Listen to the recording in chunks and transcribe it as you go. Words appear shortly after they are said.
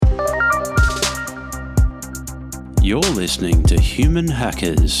You're listening to Human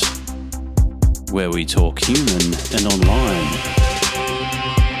Hackers, where we talk human and online.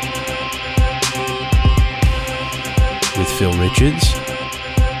 With Phil Richards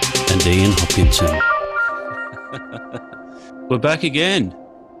and Ian Hopkinson. We're back again.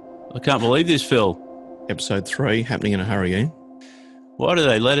 I can't believe this, Phil. Episode 3, happening in a hurry, Ian. Why do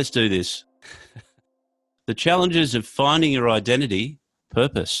they let us do this? The challenges of finding your identity,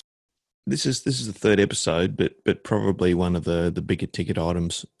 purpose. This is the third episode, but probably one of the bigger ticket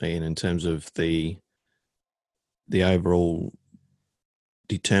items, Ian, in terms of the overall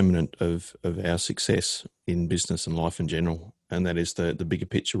determinant of our success in business and life in general. And that is the bigger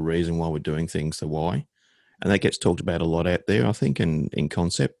picture reason why we're doing things, the why. And that gets talked about a lot out there, I think, in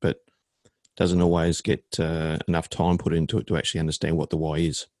concept, but doesn't always get enough time put into it to actually understand what the why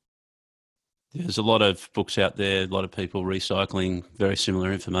is. There's a lot of books out there, a lot of people recycling very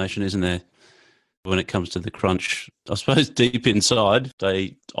similar information, isn't there? When it comes to the crunch, I suppose deep inside,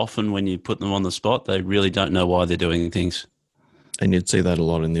 they often, when you put them on the spot, they really don't know why they're doing things. And you'd see that a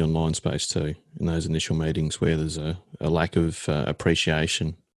lot in the online space too, in those initial meetings where there's a lack of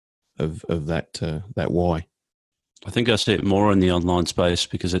appreciation of that why. I think I see it more in the online space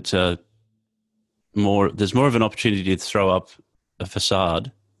because it's there's more of an opportunity to throw up a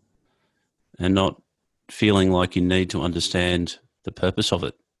facade and not feeling like you need to understand the purpose of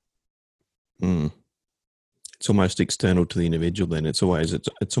it. It's almost external to the individual then. It's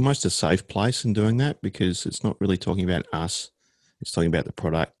almost a safe place in doing that because it's not really talking about us. It's talking about the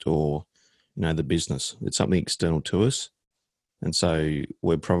product or, the business. It's something external to us. And so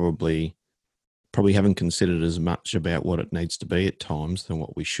we're probably haven't considered as much about what it needs to be at times than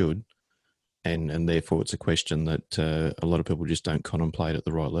what we should. And therefore it's a question that a lot of people just don't contemplate at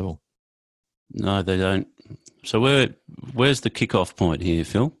the right level. No, they don't. So where's the kickoff point here,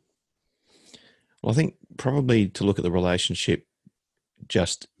 Phil? Well, I think probably to look at the relationship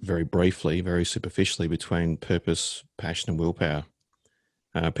just very briefly, very superficially between purpose, passion and willpower.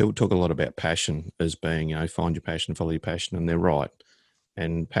 People talk a lot about passion as being, find your passion, follow your passion, and they're right.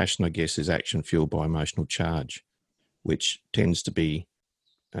 And passion, I guess, is action fueled by emotional charge, which tends to be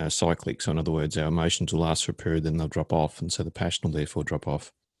cyclic. So in other words, our emotions will last for a period, then they'll drop off. And so the passion will therefore drop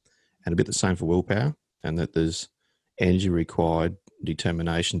off. And a bit the same for willpower, and that there's energy required,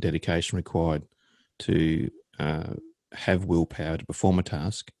 determination, dedication required to have willpower to perform a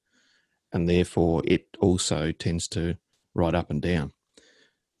task, and therefore it also tends to ride up and down.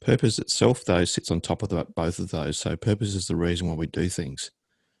 Purpose itself, though, sits on top of both of those. So purpose is the reason why we do things.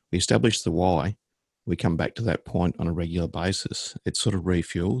 We establish the why, we come back to that point on a regular basis. It sort of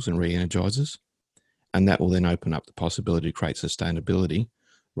refuels and re-energizes, and that will then open up the possibility to create sustainability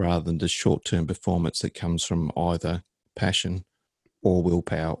rather than just short-term performance that comes from either passion or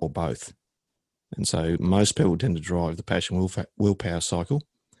willpower or both. And so most people tend to drive the passion willpower cycle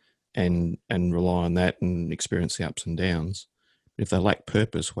and rely on that and experience the ups and downs. If they lack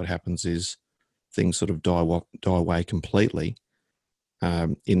purpose, what happens is things sort of die away completely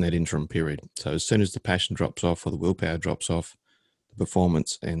in that interim period. So as soon as the passion drops off or the willpower drops off, the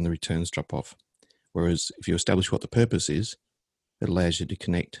performance and the returns drop off. Whereas if you establish what the purpose is, it allows you to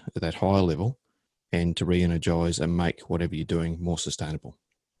connect at that higher level and to re-energize and make whatever you're doing more sustainable.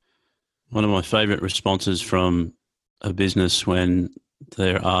 One of my favourite responses from a business when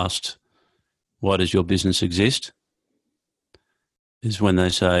they're asked, why does your business exist? Is when they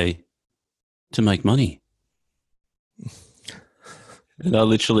say, to make money. And I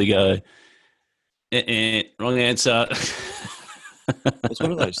literally go, wrong answer. It's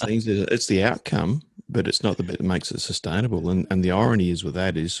one of those things, it's the outcome, but it's not the bit that makes it sustainable. And the irony is with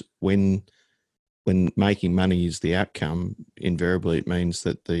that is when making money is the outcome, invariably it means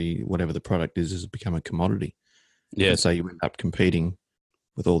that whatever the product is has become a commodity. Yeah. And so you end up competing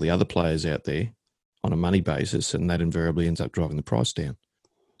with all the other players out there on a money basis, and that invariably ends up driving the price down.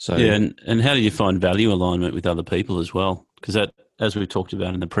 So yeah, and how do you find value alignment with other people as well? Because that, as we talked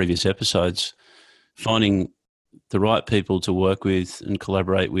about in the previous episodes, finding the right people to work with and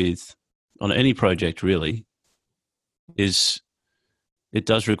collaborate with on any project really it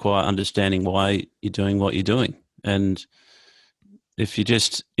does require understanding why you're doing what you're doing. And if you're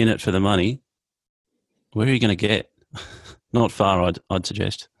just in it for the money, where are you going to get? Not far, I'd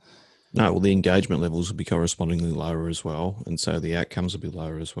suggest. No, well, the engagement levels will be correspondingly lower as well, and so the outcomes will be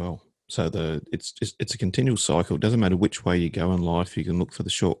lower as well. So it's a continual cycle. It doesn't matter which way you go in life, you can look for the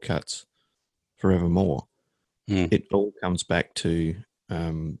shortcuts forevermore. It all comes back to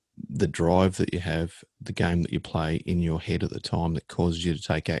the drive that you have, the game that you play in your head at the time that causes you to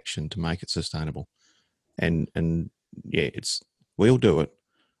take action to make it sustainable. And yeah, we all do it.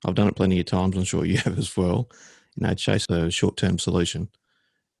 I've done it plenty of times. I'm sure you have as well. chase a short-term solution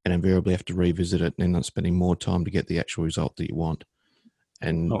and invariably have to revisit it and end up spending more time to get the actual result that you want.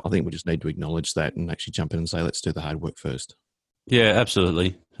 And Oh, I think we just need to acknowledge that and actually jump in and say, let's do the hard work first. yeah,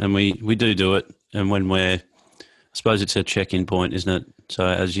 absolutely. And we do it. And when I suppose it's a check-in point, isn't it? So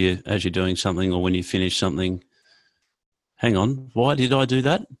as you're doing something or when you finish something, hang on, why did I do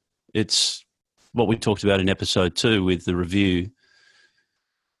that? It's what we talked about in episode 2 with the review.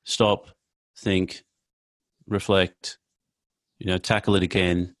 Stop, think, reflect, tackle it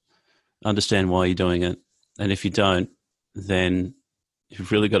again, understand why you're doing it. And if you don't, then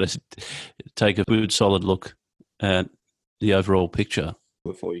you've really got to take a good solid look at the overall picture.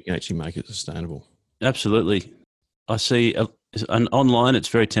 Before you can actually make it sustainable. Absolutely. I see online, it's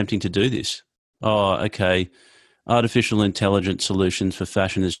very tempting to do this. Oh, okay. Artificial intelligence solutions for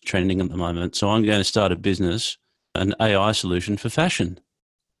fashion is trending at the moment. So I'm going to start a business, an AI solution for fashion.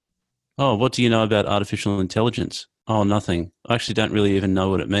 Oh, what do you know about artificial intelligence? Oh, nothing. I actually don't really even know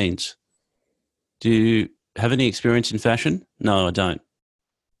what it means. Do you have any experience in fashion? No, I don't.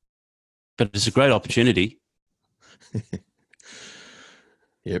 But it's a great opportunity.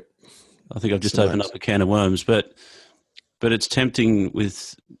 Yep. I think I've just opened up a can of worms, but it's tempting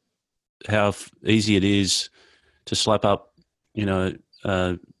with how easy it is to slap up,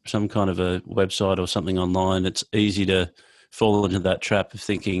 some kind of a website or something online. It's easy to fall into that trap of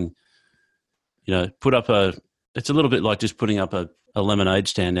thinking, it's a little bit like just putting up a lemonade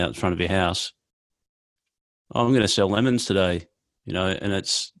stand out in front of your house. Oh, I'm going to sell lemons today, and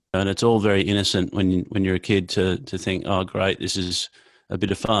it's all very innocent when you're a kid to think, oh, great, this is a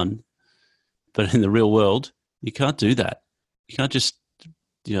bit of fun. But in the real world, you can't do that. You can't just,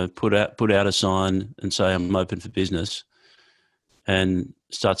 put out a sign and say I'm open for business and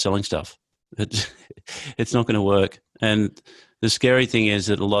start selling stuff. It's not going to work. And the scary thing is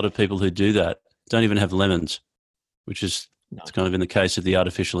that a lot of people who do that don't even have lemons, which is it's kind of in the case of the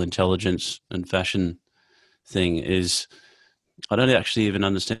artificial intelligence and fashion thing is I don't actually even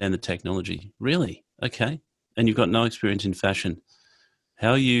understand the technology. Really? Okay. And you've got no experience in fashion.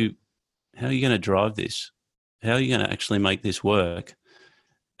 How are you going to drive this? How are you going to actually make this work?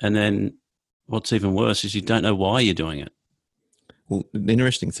 And then what's even worse is you don't know why you're doing it. Well, the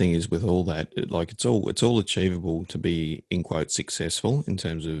interesting thing is with all that, it's all achievable to be, in quotes, successful in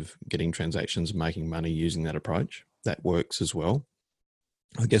terms of getting transactions, making money using that approach. That works as well.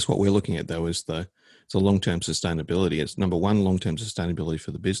 I guess what we're looking at though is the long-term sustainability. It's number one, long-term sustainability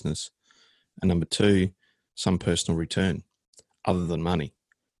for the business, and number two, some personal return other than money.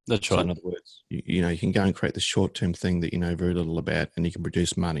 That's So right. in other words, you can go and create the short-term thing that you know very little about, and you can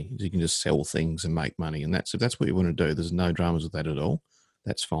produce money. You can just sell things and make money, and if that's what you want to do, there's no dramas with that at all.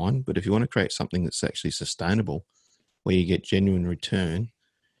 That's fine. But if you want to create something that's actually sustainable, where you get genuine return,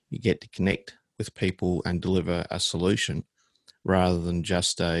 you get to connect with people and deliver a solution rather than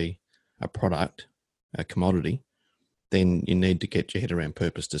just a product, a commodity, then you need to get your head around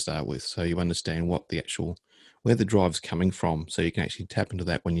purpose to start with. So you understand where the drive's coming from, so you can actually tap into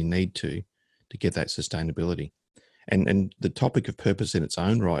that when you need to get that sustainability. And the topic of purpose in its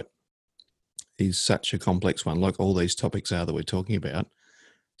own right is such a complex one, like all these topics are that we're talking about.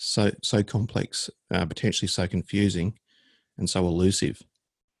 So complex, potentially so confusing, and so elusive.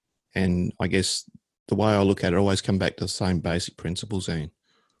 And I guess the way I look at it, always come back to the same basic principles, Ian.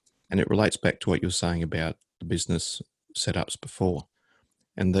 And it relates back to what you were saying about the business setups before,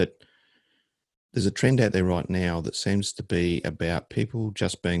 and that there's a trend out there right now that seems to be about people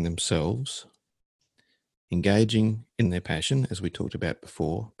just being themselves, engaging in their passion, as we talked about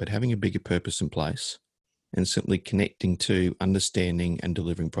before, but having a bigger purpose in place and simply connecting to understanding and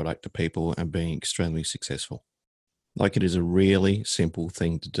delivering product to people and being extremely successful. Like, it is a really simple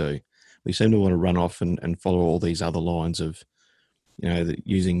thing to do. We seem to want to run off and follow all these other lines of,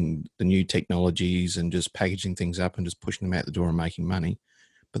 using the new technologies and just packaging things up and just pushing them out the door and making money.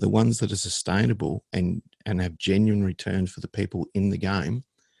 But the ones that are sustainable and have genuine returns for the people in the game,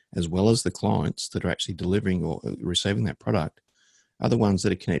 as well as the clients that are actually delivering or receiving that product, are the ones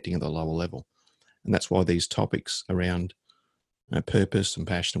that are connecting at the lower level. And that's why these topics around purpose and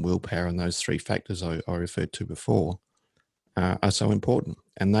passion and willpower and those three factors I referred to before are so important.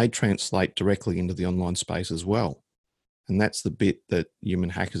 And they translate directly into the online space as well. And that's the bit that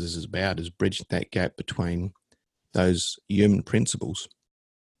Human Hackers is about, is bridging that gap between those human principles,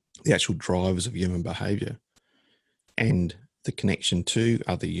 the actual drivers of human behavior, and the connection to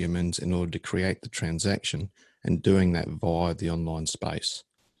other humans in order to create the transaction, and doing that via the online space.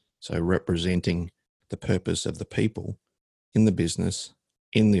 So representing the purpose of the people in the business,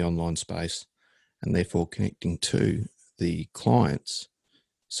 in the online space, and therefore connecting to the clients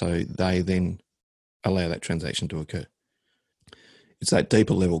so they then allow that transaction to occur. It's that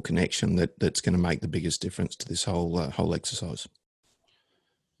deeper level connection that's going to make the biggest difference to this whole exercise.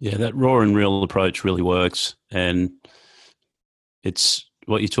 Yeah, that raw and real approach really works, and it's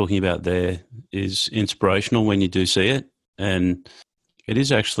what you're talking about there is inspirational when you do see it, and it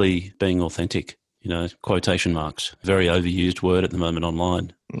is actually being authentic. Quotation marks, very overused word at the moment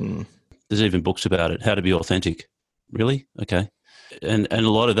online. There's even books about it, how to be authentic. Really? Okay. And a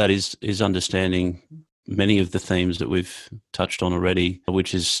lot of that is understanding many of the themes that we've touched on already,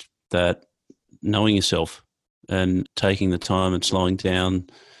 which is that knowing yourself and taking the time and slowing down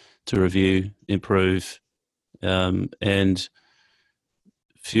to review, improve, and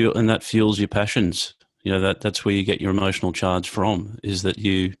that fuels your passions. That's where you get your emotional charge from, is that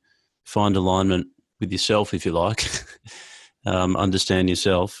you find alignment with yourself, if you like, understand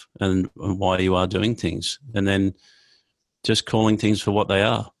yourself and why you are doing things, and then just calling things for what they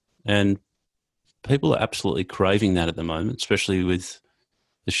are. And people are absolutely craving that at the moment, especially with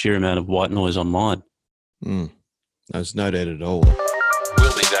the sheer amount of white noise online. There's no doubt at all.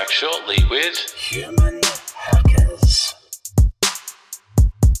 We'll be back shortly with Human Hackers.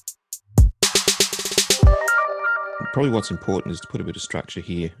 Probably what's important is to put a bit of structure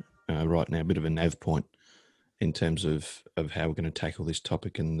here right now, a bit of a nav point in terms of how we're going to tackle this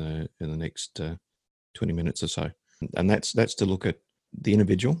topic in the next 20 minutes or so. And that's to look at the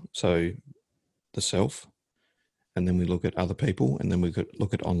individual, so the self, and then we look at other people, and then we could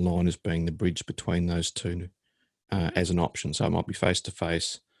look at online as being the bridge between those two as an option. So it might be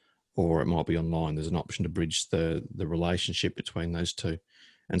face-to-face or it might be online. There's an option to bridge the relationship between those two.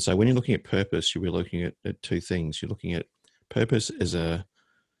 And so when you're looking at purpose, you'll be looking at two things. You're looking at purpose as an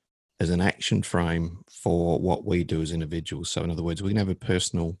action frame for what we do as individuals. So in other words, we can have a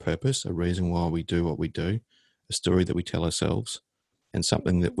personal purpose, a reason why we do what we do, a story that we tell ourselves, and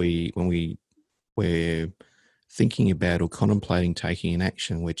something that when we're thinking about or contemplating taking an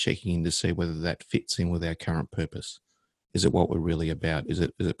action, we're checking in to see whether that fits in with our current purpose. Is it what we're really about? Is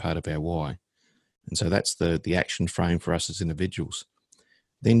it part of our why? And so that's the action frame for us as individuals.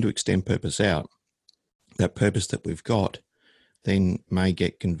 Then to extend purpose out, that purpose that we've got then may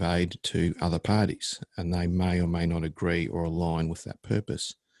get conveyed to other parties, and they may or may not agree or align with that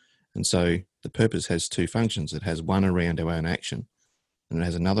purpose. And so the purpose has two functions. It has one around our own action, and it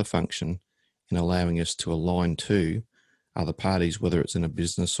has another function in allowing us to align to other parties, whether it's in a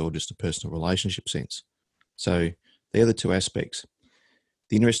business or just a personal relationship sense. So they're the two aspects.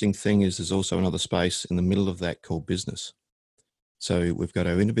 The interesting thing is there's also another space in the middle of that called business. So we've got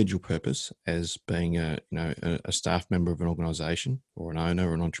our individual purpose as being a staff member of an organisation, or an owner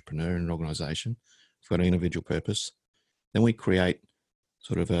or an entrepreneur in an organisation. We've got an individual purpose. Then we create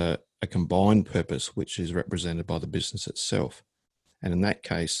sort of a combined purpose, which is represented by the business itself. And in that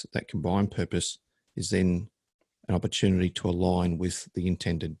case, that combined purpose is then an opportunity to align with the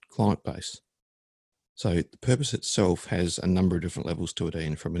intended client base. So the purpose itself has a number of different levels to it,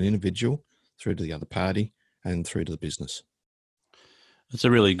 Ian, from an individual through to the other party and through to the business. That's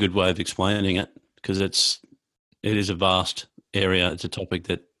a really good way of explaining it, because it is a vast area. It's a topic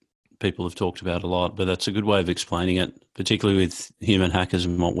that people have talked about a lot, but that's a good way of explaining it, particularly with human hackers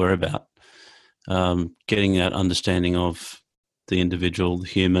and what we're about. Getting that understanding of the individual, the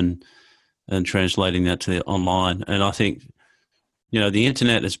human, and translating that to the online. And I think, the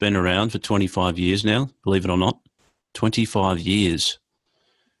internet has been around for 25 years now, believe it or not, 25 years.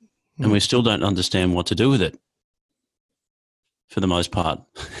 And we still don't understand what to do with it, for the most part.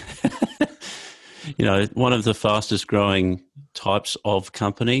 One of the fastest growing types of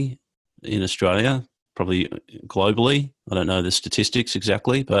company in Australia, probably globally, I don't know the statistics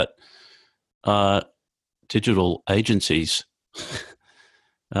exactly, but digital agencies,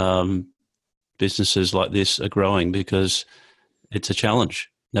 businesses like this are growing because it's a challenge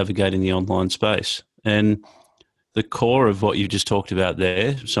navigating the online space. And the core of what you just talked about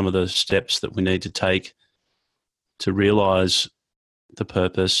there, some of the steps that we need to take to realize the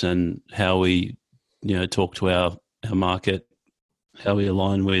purpose and how we, talk to our market, how we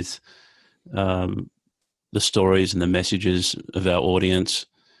align with the stories and the messages of our audience.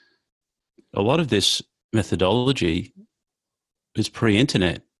 A lot of this methodology is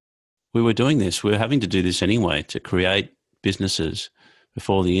pre-internet. We were doing this. We were having to do this anyway to create businesses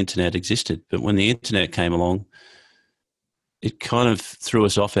before the internet existed. But when the internet came along, it kind of threw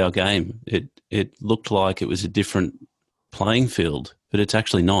us off our game. It looked like it was a different playing field, but it's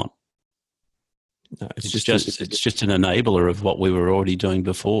actually not. No, it's just an enabler of what we were already doing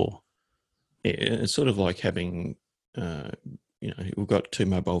before. Yeah, it's sort of like having, we've got two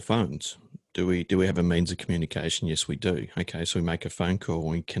mobile phones. Do we have a means of communication? Yes, we do. Okay, so we make a phone call,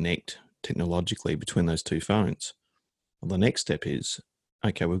 we connect technologically between those two phones. Well, the next step is,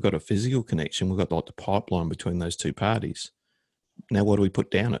 okay, we've got a physical connection. We've got like the pipeline between those two parties. Now, what do we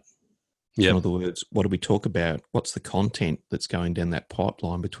put down it? In other words, what do we talk about? What's the content that's going down that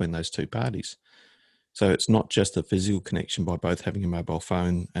pipeline between those two parties? So it's not just a physical connection by both having a mobile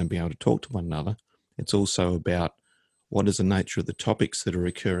phone and being able to talk to one another. It's also about what is the nature of the topics that are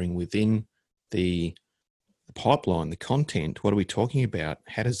occurring within the pipeline, the content. What are we talking about?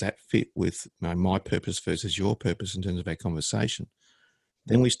 How does that fit with my purpose versus your purpose in terms of our conversation?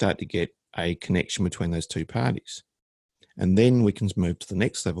 Then we start to get a connection between those two parties. And then we can move to the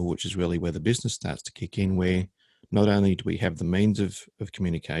next level, which is really where the business starts to kick in, where not only do we have the means of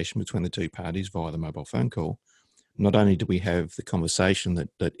communication between the two parties via the mobile phone call, not only do we have the conversation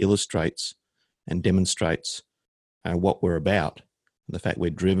that illustrates and demonstrates what we're about, the fact we're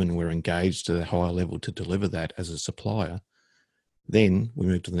driven, we're engaged at a higher level to deliver that as a supplier, then we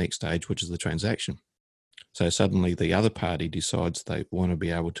move to the next stage, which is the transaction. So suddenly the other party decides they want to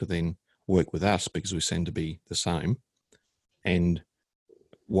be able to then work with us because we seem to be the same. And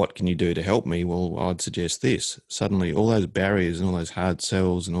what can you do to help me? Well, I'd suggest this. Suddenly all those barriers and all those hard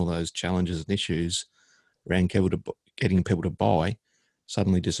sells and all those challenges and issues around getting people to buy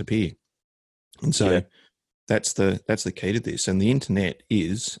suddenly disappear. And so that's the key to this. And the internet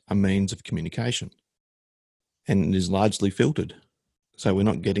is a means of communication and is largely filtered. So we're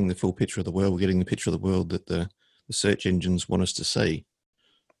not getting the full picture of the world. We're getting the picture of the world that the search engines want us to see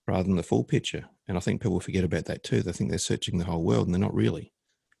rather than the full picture. And I think people forget about that too. They think they're searching the whole world and they're not really.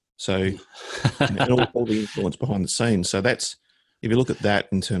 So and all the influence behind the scenes. So that's, if you look at that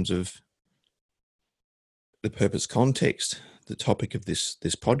in terms of the purpose context, the topic of this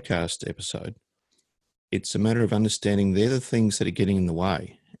podcast episode, it's a matter of understanding they're the things that are getting in the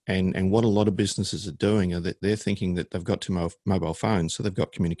way. And what a lot of businesses are doing are that they're thinking that they've got two mobile phones, so they've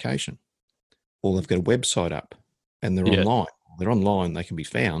got communication, or they've got a website up and they're online. They're online, they can be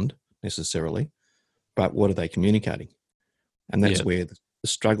found necessarily, but what are they communicating? And that's where the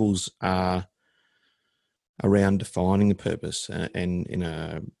struggles are around defining the purpose. And in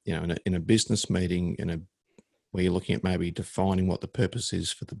a business meeting, where you're looking at maybe defining what the purpose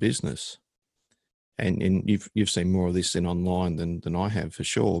is for the business. And you've seen more of this in online than I have for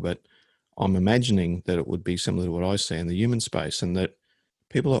sure, but I'm imagining that it would be similar to what I see in the human space, and that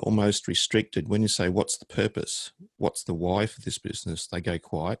people are almost restricted. When you say, what's the purpose? What's the why for this business? They go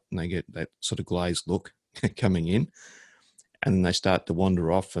quiet and they get that sort of glazed look coming in, and they start to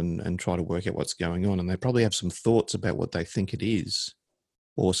wander off and try to work out what's going on. And they probably have some thoughts about what they think it is,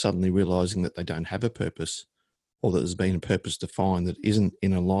 or suddenly realizing that they don't have a purpose, or that there's been a purpose defined that isn't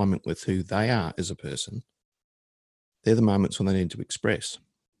in alignment with who they are as a person. They're the moments when they need to express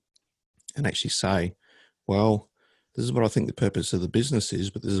and actually say, well, this is what I think the purpose of the business is,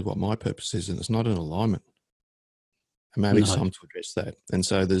 but this is what my purpose is, and it's not in alignment. And maybe it's time to address that. And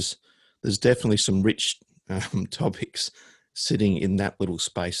so there's definitely some rich topics sitting in that little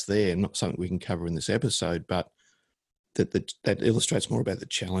space there, not something we can cover in this episode, but that illustrates more about the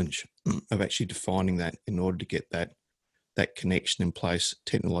challenge of actually defining that in order to get that connection in place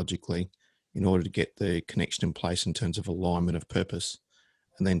technologically, in order to get the connection in place in terms of alignment of purpose,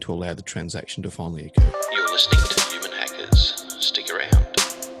 and then to allow the transaction to finally occur. You're listening to Human Hackers. Stick around.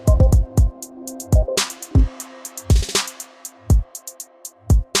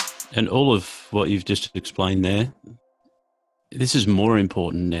 And all of what you've just explained there, this is more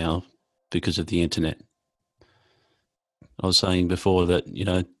important now because of the internet. I was saying before that,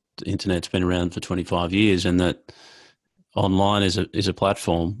 the internet's been around for 25 years, and that online is a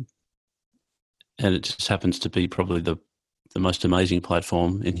platform, and it just happens to be probably the most amazing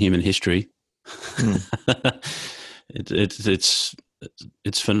platform in human history. It's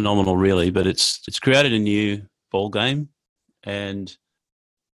phenomenal, really, but it's created a new ball game, and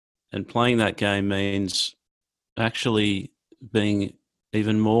playing that game means actually being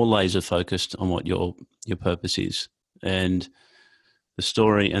even more laser focused on what your purpose is, and the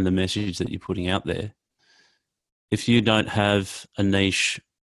story and the message that you're putting out there. If you don't have a niche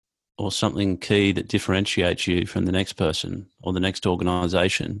or something key that differentiates you from the next person or the next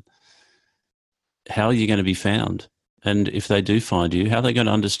organization, how are you going to be found? And if they do find you, how are they going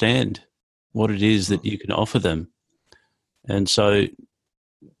to understand what it is that you can offer them? And so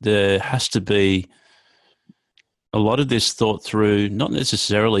there has to be a lot of this thought through, not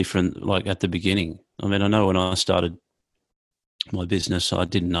necessarily from like at the beginning. I mean, I know when I started my business, I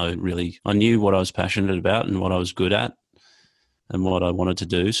didn't know really. I knew what I was passionate about and what I was good at and what I wanted to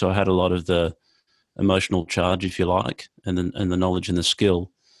do. So I had a lot of the emotional charge, if you like, and the knowledge and the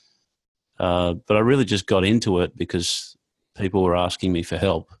skill. But I really just got into it because people were asking me for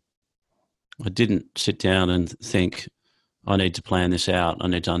help. I didn't sit down and think, I need to plan this out. I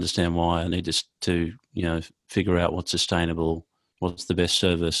need to understand why. I need to figure out what's sustainable, what's the best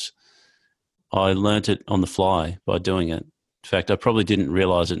service. I learnt it on the fly by doing it. In fact, I probably didn't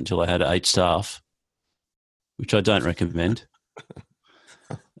realise it until I had 8 staff, which I don't recommend.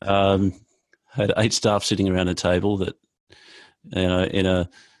 Had 8 staff sitting around a table that,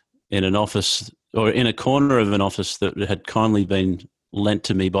 in an office or in a corner of an office that had kindly been lent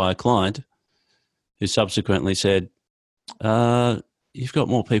to me by a client, who subsequently said, "You've got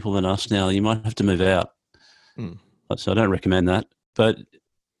more people than us now. You might have to move out." So I don't recommend that, but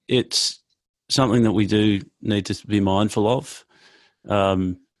it's something that we do need to be mindful of.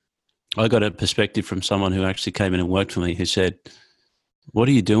 I got a perspective from someone who actually came in and worked for me, who said, "What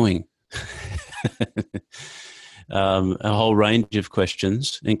are you doing?" A whole range of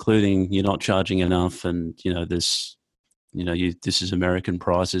questions, including you're not charging enough, and this is American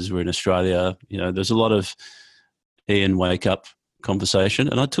prices. We're in Australia. There's a lot of Ian wake up conversation,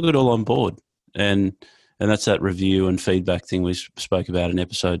 and I took it all on board. And that's that review and feedback thing we spoke about in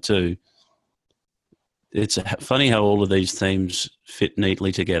episode 2. It's funny how all of these themes fit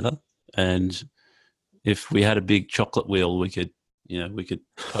neatly together. And if we had a big chocolate wheel, we could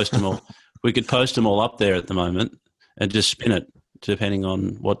post them all. We could post them all up there at the moment and just spin it depending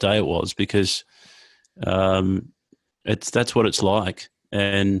on what day it was, because that's what it's like.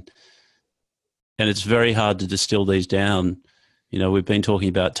 And it's very hard to distill these down. We've been talking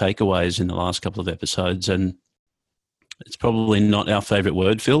about takeaways in the last couple of episodes, and it's probably not our favourite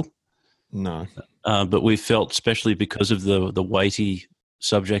word, Phil. No. But we felt, especially because of the weighty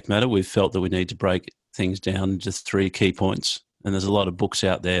subject matter, we've felt that we need to break things down into 3 key points. And there's a lot of books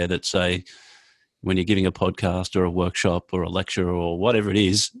out there that say, when you're giving a podcast or a workshop or a lecture or whatever it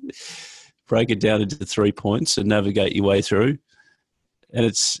is, break it down into 3 points and navigate your way through. And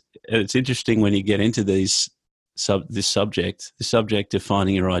it's interesting when you get into this subject of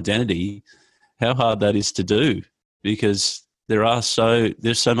finding your identity, how hard that is to do, because there's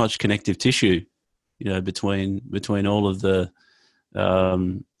so much connective tissue, between all of the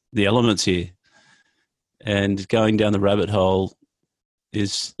elements here, and going down the rabbit hole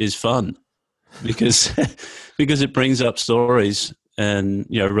is fun because it brings up stories and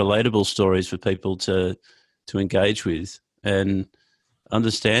relatable stories for people to engage with and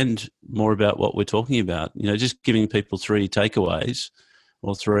understand more about what we're talking about. Just giving people 3 takeaways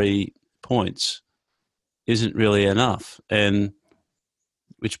or 3 points isn't really enough. And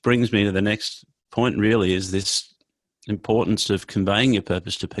which brings me to the next point, really, is this importance of conveying your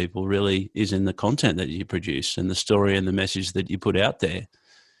purpose to people really is in the content that you produce and the story and the message that you put out there.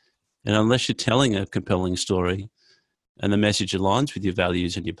 And unless you're telling a compelling story and the message aligns with your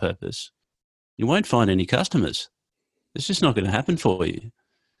values and your purpose, you won't find any customers. It's just not going to happen for you.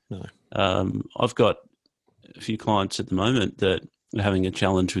 No. I've got a few clients at the moment that are having a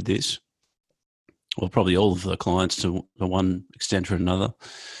challenge with this. Well, probably all of the clients to one extent or another.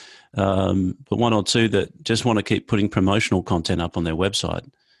 But 1 or 2 that just want to keep putting promotional content up on their website.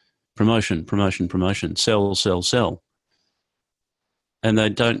 Promotion, promotion, promotion, sell, sell, sell. And they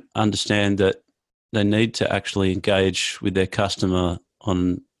don't understand that they need to actually engage with their customer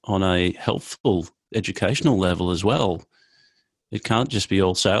on a helpful educational level as well. It can't just be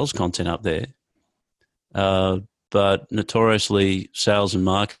all sales content up there. But notoriously, sales and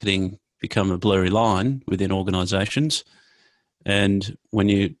marketing become a blurry line within organizations. And when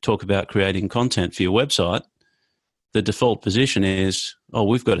you talk about creating content for your website, the default position is,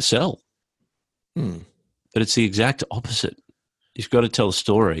 we've got to sell. But it's the exact opposite. You've got to tell a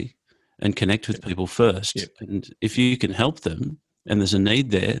story and connect with people first. Yep. And if you can help them and there's a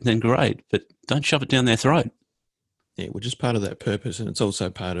need there, then great. But don't shove it down their throat. Yeah, which is part of that purpose. And it's also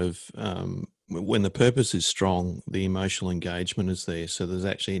part of when the purpose is strong, the emotional engagement is there. So there's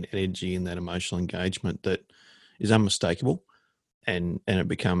actually an energy in that emotional engagement that is unmistakable. And it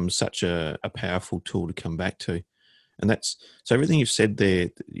becomes such a powerful tool to come back to. And that's, so everything you've said there,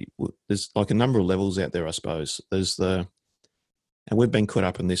 there's like a number of levels out there, I suppose. There's and we've been caught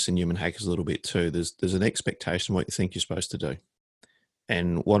up in this in Human Hackers a little bit too. There's an expectation of what you think you're supposed to do.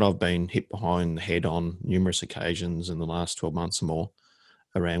 And what I've been hit behind the head on numerous occasions in the last 12 months or more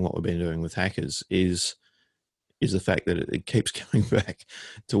around what we've been doing with Hackers is the fact that it keeps coming back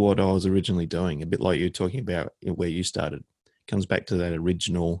to what I was originally doing, a bit like you were talking about where you started. It comes back to that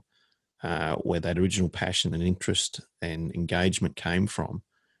original, where that original passion and interest and engagement came from,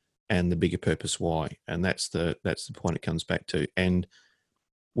 and the bigger purpose why. And that's the point it comes back to. And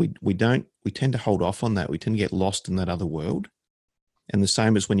we tend to hold off on that. We tend to get lost in that other world. And the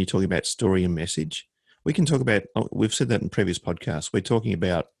same as when you're talking about story and message, we can talk about, we've said that in previous podcasts, we're talking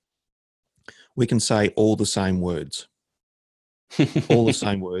about we can say all the same words, all the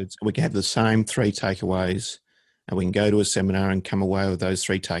same words. We can have the same 3 takeaways, and we can go to a seminar and come away with those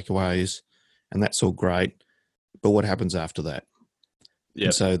 3 takeaways, and that's all great. But what happens after that? Yeah.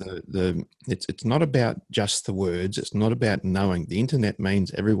 And so it's not about just the words. It's not about knowing. The internet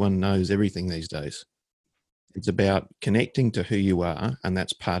means everyone knows everything these days. It's about connecting to who you are, and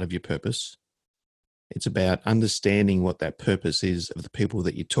that's part of your purpose. It's about understanding what that purpose is of the people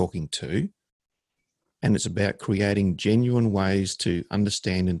that you're talking to. And it's about creating genuine ways to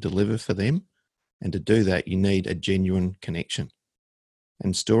understand and deliver for them. And to do that, you need a genuine connection.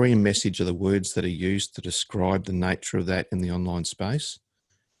 And story and message are the words that are used to describe the nature of that in the online space.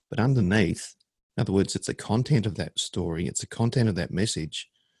 But underneath, in other words, it's the content of that story, it's the content of that message,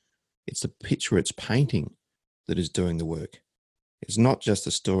 it's the picture it's painting that is doing the work. It's not just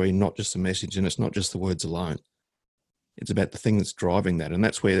a story, not just a message, and it's not just the words alone. It's about the thing that's driving that. And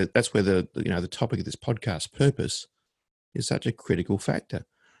that's where the topic of this podcast, purpose, is such a critical factor.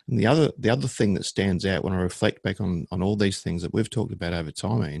 And the other thing that stands out when I reflect back on all these things that we've talked about over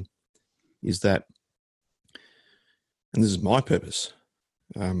time, Ian, is that, and this is my purpose,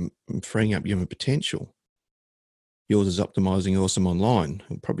 freeing up human potential. Yours is optimizing awesome online,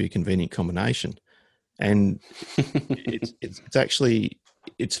 probably a convenient combination. And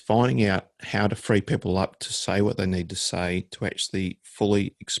it's finding out how to free people up to say what they need to say to actually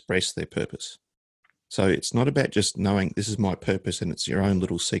fully express their purpose. So it's not about just knowing this is my purpose and it's your own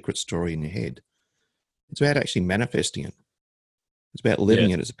little secret story in your head. It's about actually manifesting it. It's about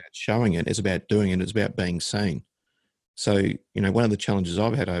living it. It's about showing it. It's about doing it. It's about being seen. So, one of the challenges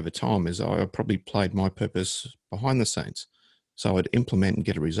I've had over time is I probably played my purpose behind the scenes. So I'd implement and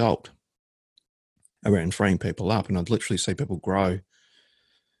get a result around freeing people up. And I'd literally see people grow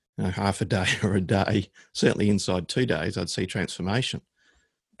half a day or a day. Certainly inside 2 days, I'd see transformation.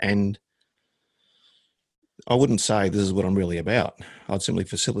 And I wouldn't say this is what I'm really about. I'd simply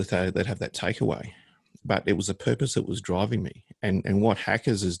facilitate that, have that takeaway. But it was a purpose that was driving me. And what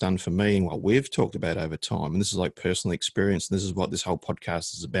Hackers has done for me and what we've talked about over time, and this is like personal experience, and this is what this whole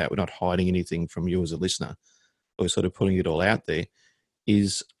podcast is about. We're not hiding anything from you as a listener. We're sort of putting it all out there,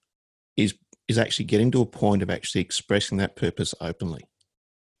 is actually getting to a point of actually expressing that purpose openly.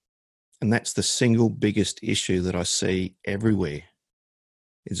 And that's the single biggest issue that I see everywhere,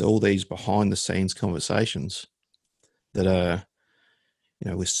 is all these behind the scenes conversations that are,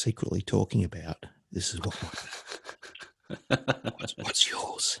 we're secretly talking about. This is what's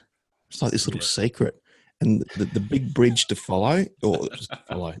yours. It's like this little secret. And the big bridge to follow, or just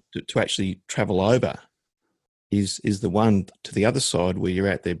to actually travel over, is the one to the other side where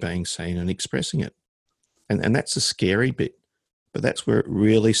you're out there being seen and expressing it. And that's a scary bit, but that's where it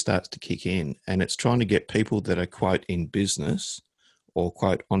really starts to kick in. And it's trying to get people that are, quote, in business, or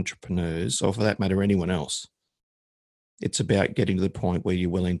quote entrepreneurs, or for that matter, anyone else. It's about getting to the point where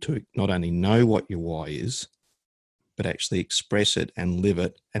you're willing to not only know what your why is, but actually express it and live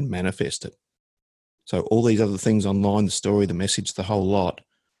it and manifest it. So all these other things online, the story, the message, the whole lot,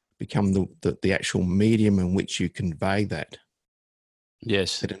 become the actual medium in which you convey that.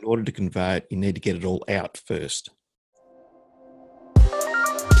 Yes. But in order to convey it, you need to get it all out first.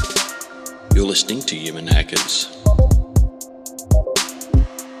 You're listening to Human Hackers.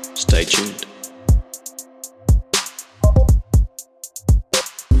 Stay tuned.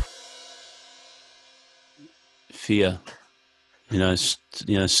 Fear,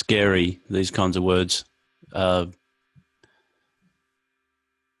 scary, these kinds of words. I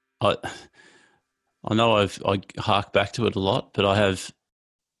know I hark back to it a lot, but I have,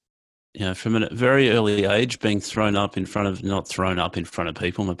 from a very early age, being not thrown up in front of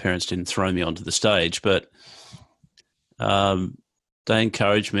people. My parents didn't throw me onto the stage, but they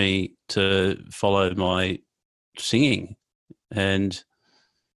encouraged me to follow my singing, and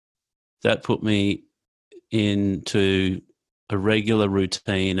that put me into a regular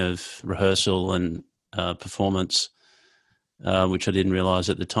routine of rehearsal and performance, which I didn't realize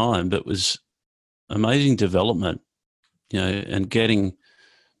at the time, but was amazing development, and getting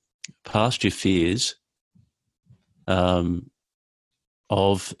past your fears of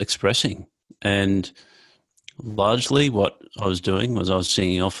expressing. And largely what I was doing was I was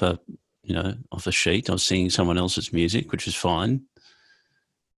singing off a sheet. I was singing someone else's music, which is fine,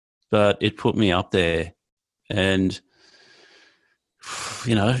 but it put me up there. And,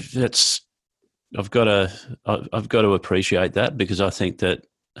 I've got to appreciate that, because I think that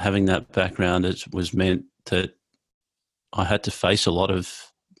having that background was meant that I had to face a lot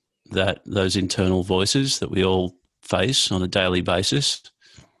of those internal voices that we all face on a daily basis.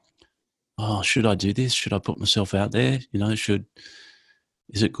 Oh, should I do this? Should I put myself out there?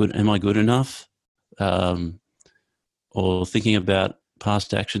 is it good? Am I good enough? Or thinking about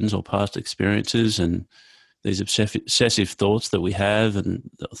past actions or past experiences and these obsessive thoughts that we have and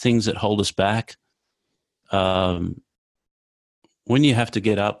things that hold us back. When you have to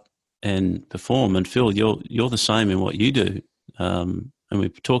get up and perform, and Phil, you're the same in what you do, and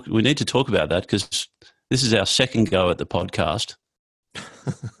we need to talk about that because this is our second go at the podcast.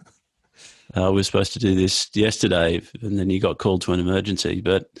 We were supposed to do this yesterday, and then you got called to an emergency.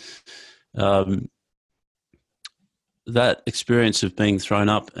 But that experience of being thrown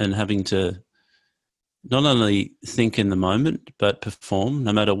up and having to not only think in the moment, but perform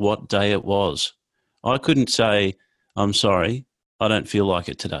no matter what day it was. I couldn't say, I'm sorry, I don't feel like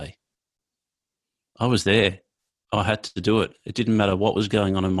it today. I was there. I had to do it. It didn't matter what was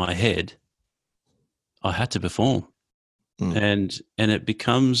going on in my head. I had to perform. And it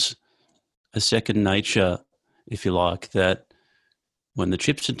becomes a second nature, if you like, that when the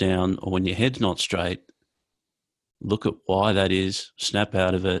chips are down or when your head's not straight, look at why that is, snap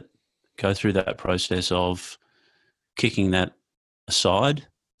out of it, go through that process of kicking that aside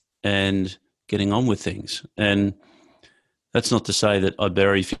and getting on with things. And that's not to say that I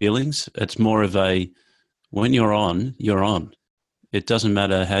bury feelings. It's more of a, when you're on, you're on. It doesn't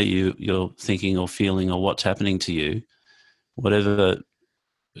matter how you're thinking or feeling or what's happening to you, whatever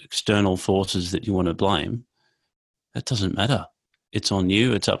external forces that you want to blame, that doesn't matter. It's on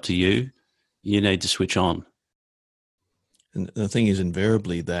you. It's up to you. You need to switch on. And the thing is,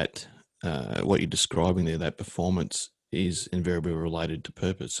 invariably, that what you're describing there, that performance is invariably related to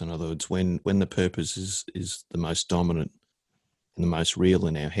purpose. In other words, when the purpose is the most dominant and the most real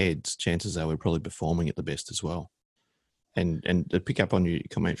in our heads, chances are we're probably performing at the best as well. And to pick up on your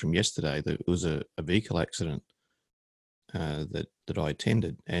comment from yesterday, that it was a vehicle accident that I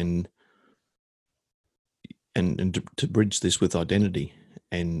attended, and to bridge this with identity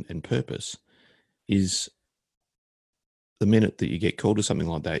and purpose is the minute that you get called to something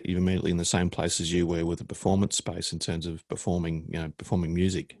like that, you're immediately in the same place as you were with the performance space in terms of performing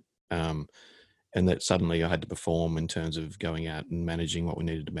music. And that suddenly I had to perform in terms of going out and managing what we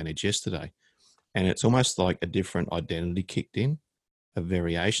needed to manage yesterday. And it's almost like a different identity kicked in, a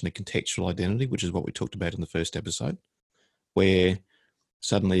variation, a contextual identity, which is what we talked about in the first episode, where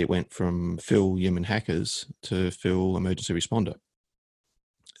suddenly it went from Phil Human Hackers to Phil Emergency Responder.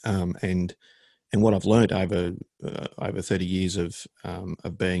 And what I've learned over 30 years of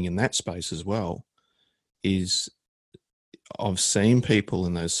being in that space as well is I've seen people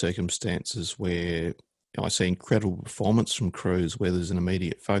in those circumstances where I see incredible performance from crews where there's an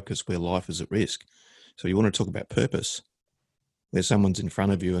immediate focus, where life is at risk. So you want to talk about purpose, where someone's in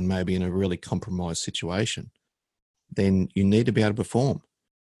front of you and maybe in a really compromised situation, then you need to be able to perform.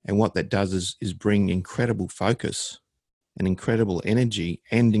 And what that does is bring incredible focus and incredible energy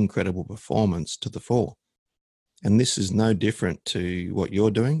and incredible performance to the fore. And this is no different to what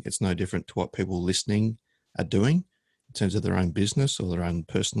you're doing. It's no different to what people listening are doing in terms of their own business or their own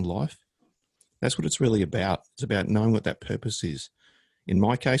personal life. That's what it's really about. It's about knowing what that purpose is. In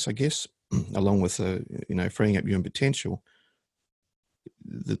my case, I guess, along with freeing up human potential,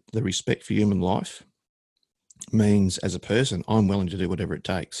 the respect for human life means, as a person, I'm willing to do whatever it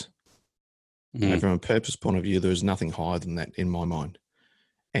takes. And from a purpose point of view, there is nothing higher than that in my mind.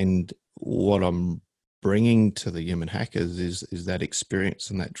 And what I'm bringing to the Human Hackers is that experience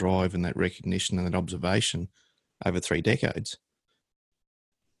and that drive and that recognition and that observation over 3 decades,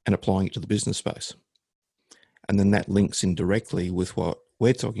 and applying it to the business space. And then that links in directly with what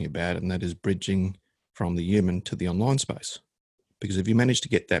we're talking about, and that is bridging from the human to the online space. Because if you manage to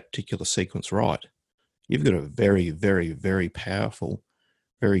get that particular sequence right, you've got a very, very, very powerful,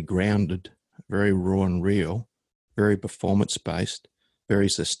 very grounded, very raw and real, very performance-based, very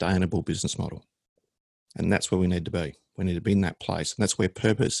sustainable business model. And that's where we need to be. We need to be in that place. And that's where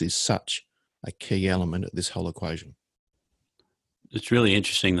purpose is such a key element of this whole equation. It's really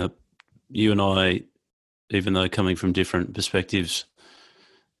interesting that you and I, even though coming from different perspectives,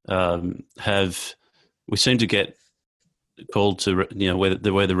 we seem to get called to,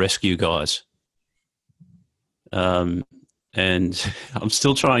 we're the rescue guys. And I'm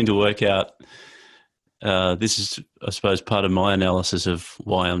still trying to work out, this is, I suppose, part of my analysis of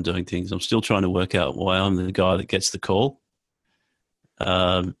why I'm doing things. I'm still trying to work out why I'm the guy that gets the call.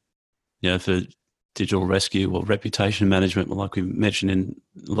 For digital rescue or reputation management, like we mentioned in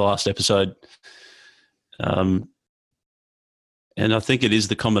the last episode. And I think it is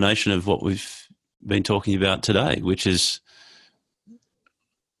the combination of what we've been talking about today, which is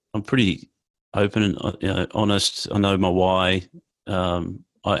I'm pretty open and honest. I know my why. I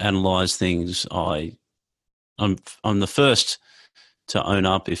analyze things. I'm the first to own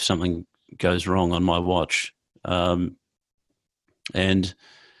up if something goes wrong on my watch. And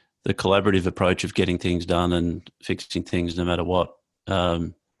the collaborative approach of getting things done and fixing things no matter what.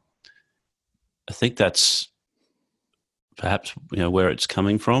 I think that's perhaps where it's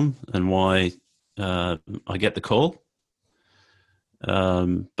coming from and why I get the call.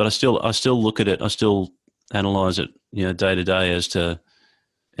 But I still look at it. I still analyze it, day to day as to,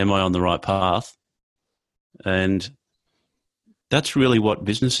 am I on the right path? And that's really what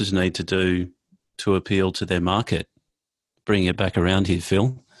businesses need to do to appeal to their market. Bring it back around here,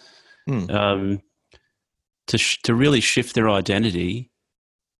 Phil. To really shift their identity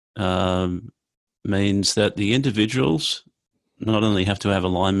means that the individuals not only have to have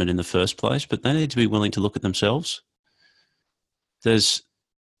alignment in the first place, but they need to be willing to look at themselves. There's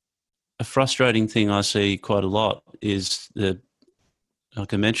a frustrating thing I see quite a lot is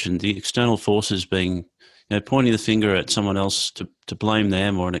like I mentioned, the external forces being, pointing the finger at someone else to blame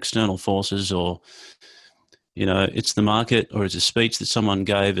them, or an external forces, or, it's the market, or it's a speech that someone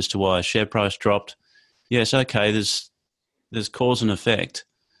gave as to why a share price dropped. Yes, okay, there's cause and effect.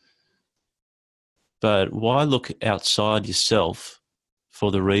 But why look outside yourself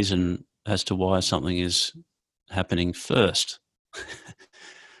for the reason as to why something is happening first?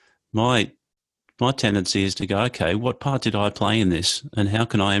 My tendency is to go, okay, what part did I play in this, and how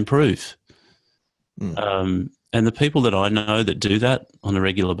can I improve? And the people that I know that do that on a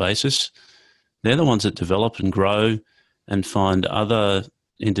regular basis, they're the ones that develop and grow and find other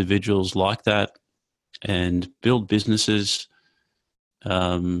individuals like that and build businesses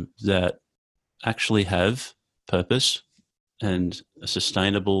that actually have purpose and a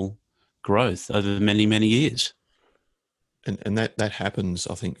sustainable growth over many, many years. And that happens,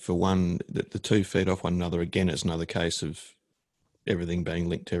 I think, for one, the two feed off one another. Again, it's another case of everything being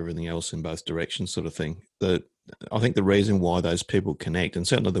linked to everything else in both directions, sort of thing. I think the reason why those people connect, and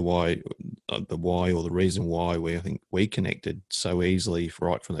certainly the why or the reason why we connected so easily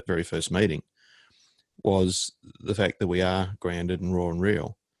right from that very first meeting, was the fact that we are grounded and raw and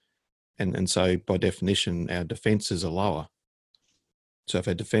real. And so by definition, our defenses are lower. So if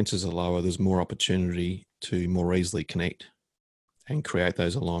our defenses are lower, there's more opportunity to more easily connect and create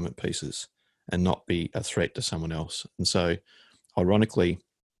those alignment pieces and not be a threat to someone else. And so ironically,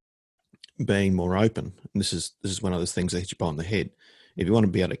 being more open, and this is one of those things that hit you on the head. If you want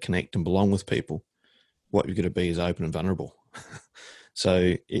to be able to connect and belong with people, what you've got to be is open and vulnerable.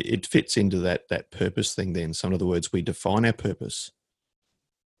 So it fits into that purpose thing then. So in other words, we define our purpose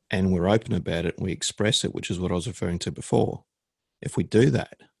and we're open about it and we express it, which is what I was referring to before. If we do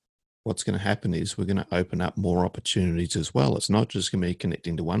that, what's going to happen is we're going to open up more opportunities as well. It's not just going to be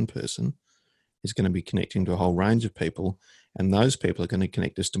connecting to one person. It's going to be connecting to a whole range of people, and those people are going to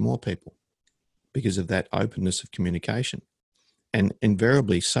connect us to more people because of that openness of communication. And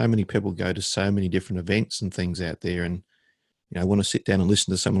invariably, so many people go to so many different events and things out there and want to sit down and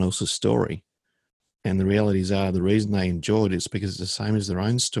listen to someone else's story. And the realities are the reason they enjoy it is because it's the same as their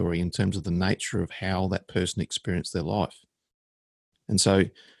own story in terms of the nature of how that person experienced their life. And so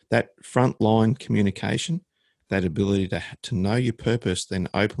that frontline communication, that ability to know your purpose, then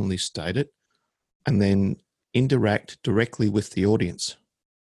openly state it, and then interact directly with the audience.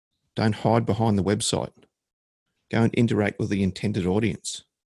 Don't hide behind the website. Go and interact with the intended audience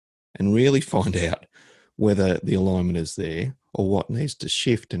and really find out whether the alignment is there or what needs to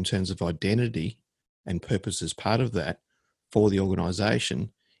shift in terms of identity and purpose as part of that for the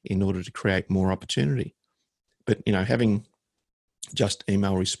organization in order to create more opportunity. But, having just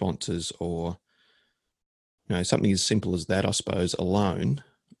email responses or, something as simple as that, I suppose, alone,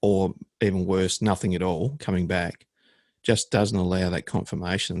 or even worse, nothing at all coming back, just doesn't allow that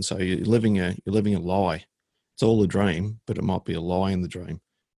confirmation. So you're living a lie. It's all a dream, but it might be a lie in the dream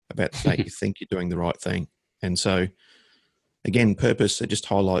about the fact you think you're doing the right thing. And so, again, purpose, it just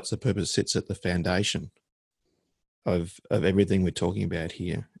highlights the purpose sits at the foundation of everything we're talking about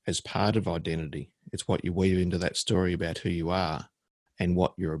here as part of identity. It's what you weave into that story about who you are and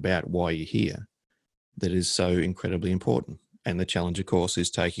what you're about, why you're here, that is so incredibly important. And the challenge, of course, is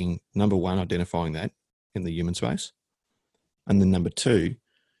taking, number one, identifying that in the human space. And then number two,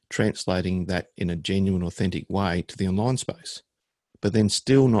 translating that in a genuine, authentic way to the online space. But then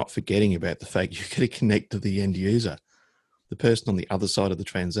still not forgetting about the fact you've got to connect to the end user, the person on the other side of the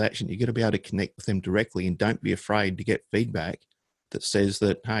transaction. You've got to be able to connect with them directly, and don't be afraid to get feedback that says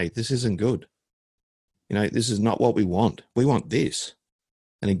that, hey, this isn't good. This is not what we want. We want this.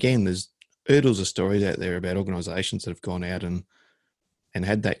 And again, there's oodles of stories out there about organizations that have gone out and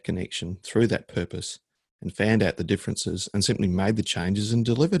had that connection through that purpose and found out the differences and simply made the changes and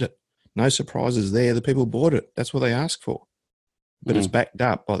delivered it. No surprises there. The people bought it. That's what they asked for. but it's backed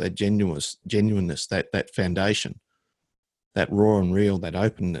up by that genuineness, that foundation, that raw and real, that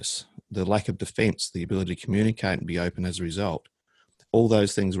openness, the lack of defense, the ability to communicate and be open as a result. All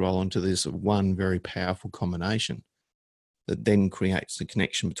those things roll into this one very powerful combination that then creates the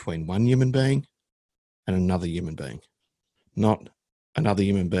connection between one human being and another human being, not another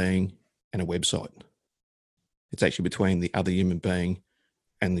human being and a website. It's actually between the other human being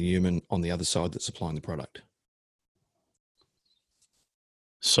and the human on the other side that's supplying the product.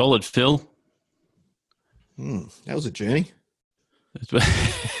 Solid, Phil. That was a journey. It's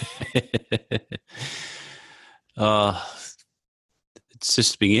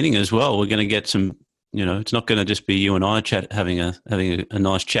just beginning as well. We're going to get some, it's not going to just be you and I having a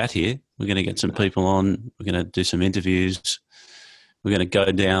nice chat here. We're going to get some people on. We're going to do some interviews. We're going to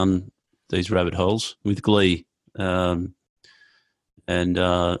go down these rabbit holes with glee and pin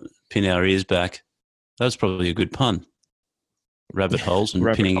our ears back. That was probably a good pun. Rabbit holes and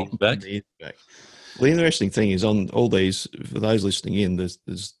pinning ears back. Well, the interesting thing is on all these, for those listening in, there's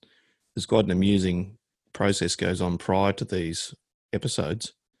quite an amusing process goes on prior to these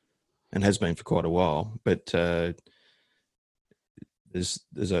episodes and has been for quite a while. But there's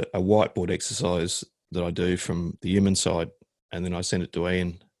a whiteboard exercise that I do from the human side, and then I send it to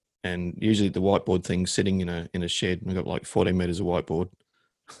Ian. And usually the whiteboard thing's sitting in a shed. We've got like 14 meters of whiteboard.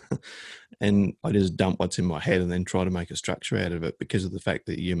 And I just dump what's in my head and then try to make a structure out of it because of the fact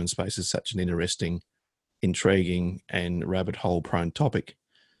that human space is such an interesting, intriguing, and rabbit hole prone topic.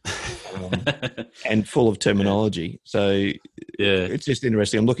 And full of terminology. So yeah, it's just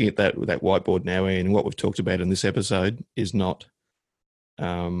interesting. I'm looking at that whiteboard now, and what we've talked about in this episode is not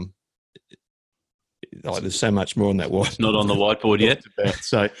there's so much more on that whiteboard. It's not on the whiteboard yet.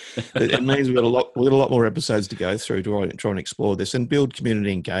 So it means we've got a lot more episodes to go through to try and explore this and build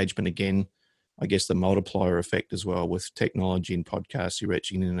community engagement. Again, I guess the multiplier effect as well with technology and podcasts, you're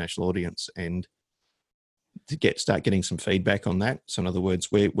reaching an international audience, and to start getting some feedback on that. So in other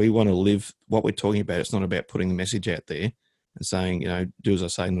words, we want to live what we're talking about. It's not about putting the message out there and saying, do as I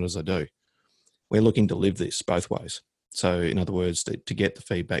say, not as I do. We're looking to live this both ways. So in other words, to get the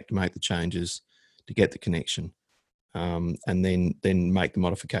feedback, to make the changes, to get the connection, and then make the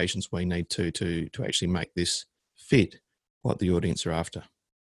modifications we need to actually make this fit what the audience are after.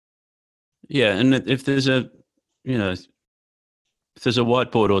 Yeah, and if there's a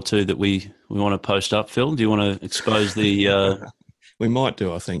whiteboard or two that we want to post up, Phil, do you want to expose the? We might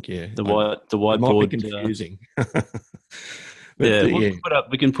do, I think. Yeah, the whiteboard. It might be confusing.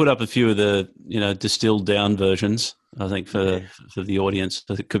 We can put up a few of the distilled down versions. I think for the audience,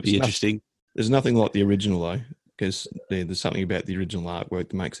 it could be interesting. There's nothing like the original though, because there's something about the original artwork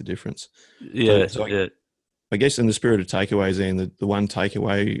that makes a difference. Yeah, I guess in the spirit of takeaways, and the one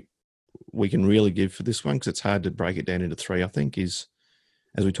takeaway we can really give for this one, because it's hard to break it down into three, I think, is,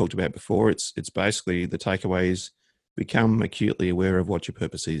 as we talked about before, it's basically the takeaway is become acutely aware of what your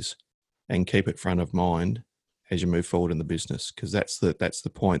purpose is and keep it front of mind as you move forward in the business, because that's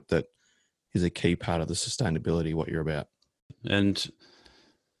the point that is a key part of the sustainability, what you're about. And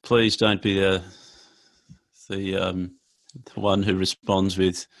please don't be the one who responds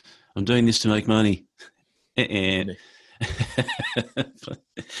with, "I'm doing this to make money." And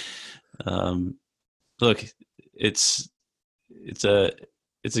look, it's a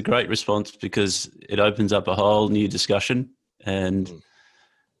great response because it opens up a whole new discussion and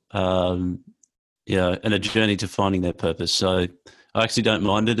and a journey to finding their purpose. So I actually don't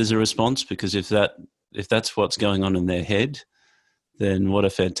mind it as a response, because if that's what's going on in their head, then what a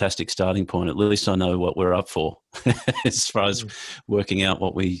fantastic starting point. At least I know what we're up for as far as working out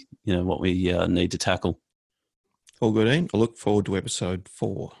what we need to tackle. All good, Ian. I look forward to episode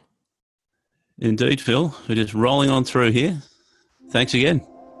 4. Indeed, Phil. We're just rolling on through here. Thanks again.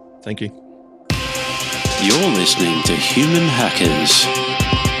 Thank you. You're listening to Human Hackers.